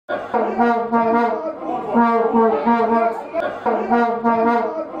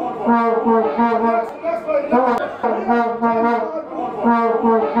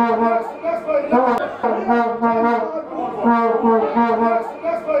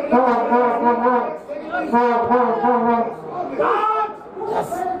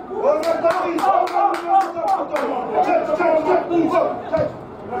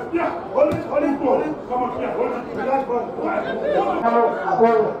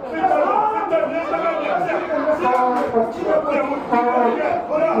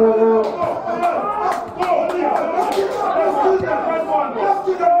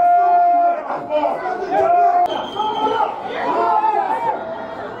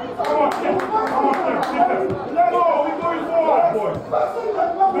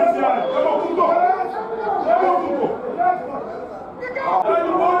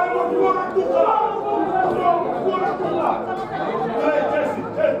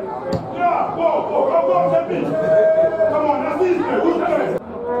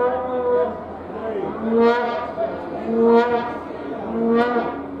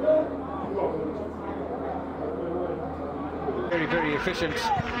Very, very efficient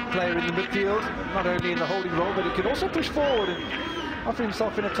player in the midfield, not only in the holding role, but he can also push forward and offer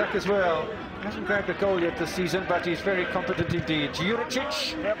himself in attack as well. He hasn't grabbed a goal yet this season, but he's very competent indeed.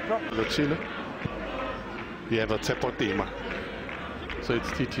 Giuricich. Chile. We have a Tepotima. So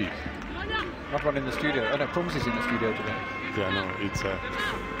it's TT. Not one in the studio. Oh no, Pums is in the studio today. Yeah, no, it's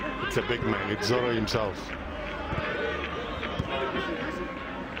a big man. It's Zorro himself.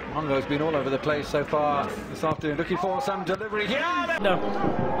 Mongo's been all over the place so far this afternoon, looking for some delivery here.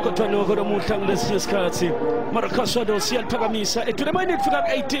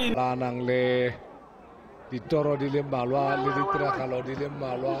 Lanang le ditoro di le mmalwa le ditiragalo di le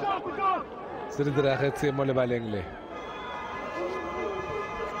mmalwa se di diragetse mo lebaleng le.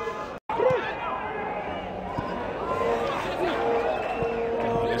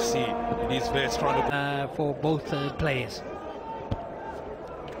 Let's see these vets trying to for both players.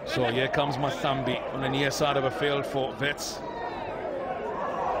 So here comes Mathambi on the near side of the field for Vets.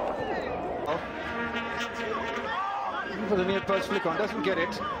 For the near post flick on, doesn't get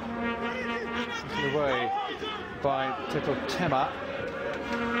it. Taken away by Tepotema.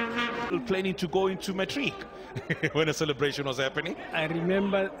 Planning to go into Matric when the celebration was happening. I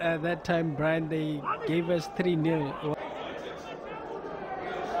remember that time, Brian, they gave us 3-0.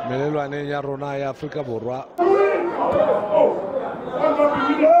 Melelwane ya rona ya Afrika Borwa.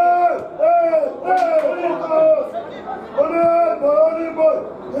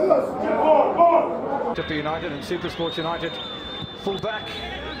 Tippy United and Supersports United full-back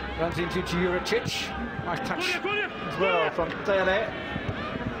runs into Giuricich. Nice touch as well from Tele.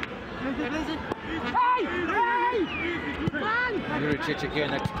 Giuricich again,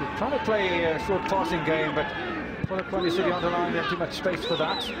 trying to play a short passing game, but Polokwane City on the line, they have too much space for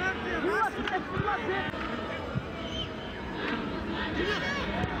that.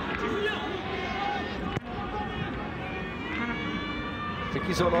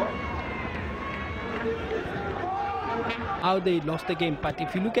 Vicky Zolo. How they lost the game, but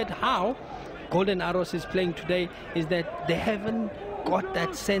if you look at how Golden Arrows is playing today, is that they haven't got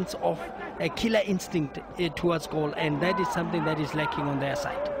that sense of a killer instinct towards goal, and that is something that is lacking on their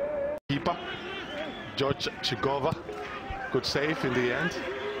side. Keeper George Chigova, good save in the end.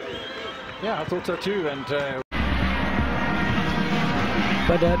 Yeah, I thought so too, and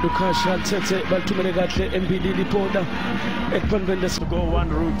Pada Dukasha Tsetse Baltumere Gatle MBD Lipoda Ekpanvendes to go one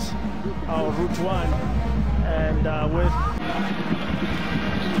route, our route one, and with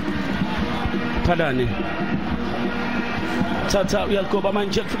Padani Tata Yalkoba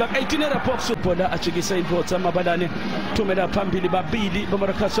Manjet Fudak 18 box Poda Achigisa Importa Mabadane Tumeda Pambili Babidi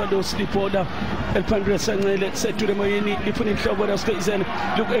Bamarakaso Slipoda El Pandresa let's say to the Moyini if we need Shoboda Skazen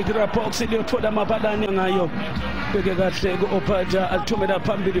look at the box Poda Mabadane Nayo Begatle go Opaja Altumeda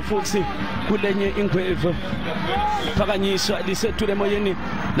Pambili Fuxi Kulenye Inquave Paganyisa di set to the Moyini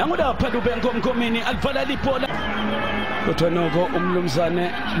Namuda Padu Bengom Gomini Alfala Lipoda Kotonogo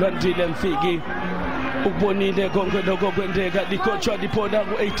Lumzane Londilem Figi Uboni de Gongo Gwendega the coach of the Poda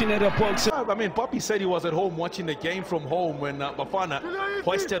 18 box. I mean, Poppy said he was at home watching the game from home when Bafana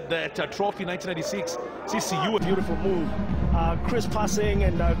hoisted that trophy in 1996. CCU, a beautiful move. crisp passing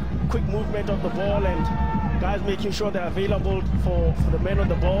and quick movement of the ball, and guys making sure they're available for the men on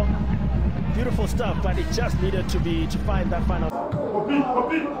the ball. Beautiful stuff, but it just needed to find that final.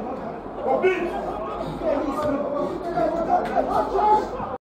 Copy.